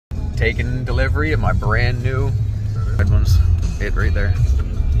taking delivery of my brand new red ones. It right there.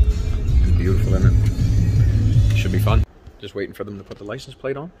 It's beautiful, isn't it? Should be fun. Just waiting for them to put the license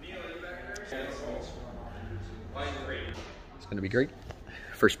plate on. It's gonna be great.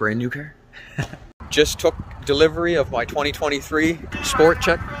 First brand new car. Just took delivery of my 2023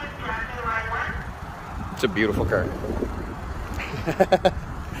 Sport-Tech. It's a beautiful car.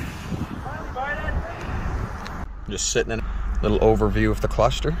 Just sitting in a little overview of the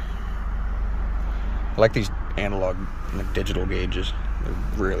cluster. I like these analog and digital gauges. They're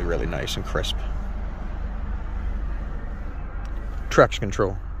really, really nice and crisp. Traction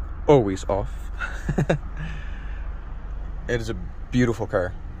control, always off. It is a beautiful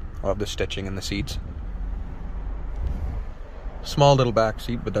car. I love the stitching in the seats. Small little back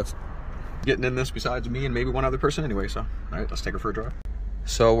seat, but that's getting in this besides me and maybe one other person anyway, so alright, let's take her for a drive.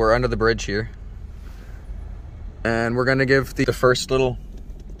 So we're under the bridge here. And we're gonna give the first little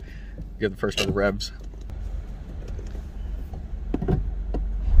revs.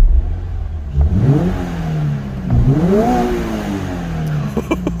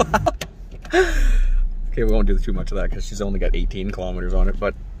 Okay, we won't do too much of that because she's only got 18 kilometers on it,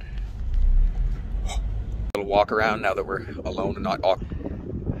 but a little walk around now that we're alone and not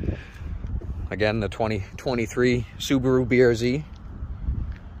awkward. Again, the 2023 Subaru BRZ,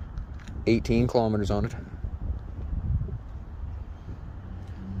 18 kilometers on it.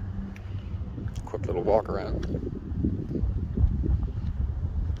 Quick little walk around.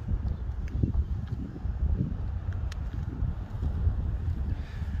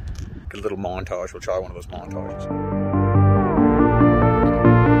 A little montage. We'll try one of those montages.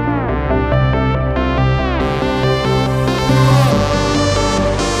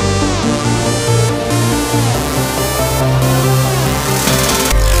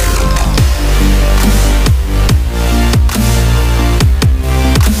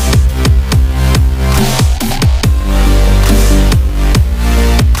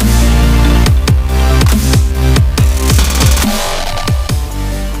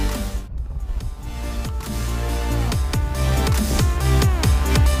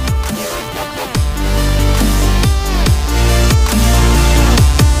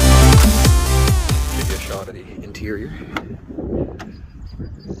 Interior.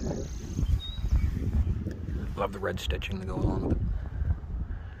 Love the red stitching that goes along with it.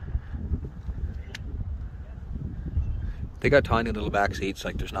 They got tiny little back seats,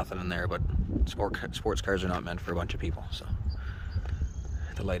 like there's nothing in there, but sports cars are not meant for a bunch of people, so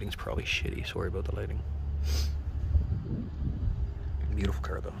the lighting's probably shitty. Sorry about the lighting. Beautiful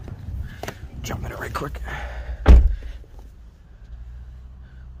car though. Jump in it right quick.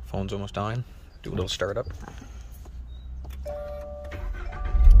 Phone's almost dying. Do a little startup.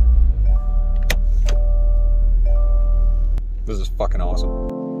 This is fucking awesome.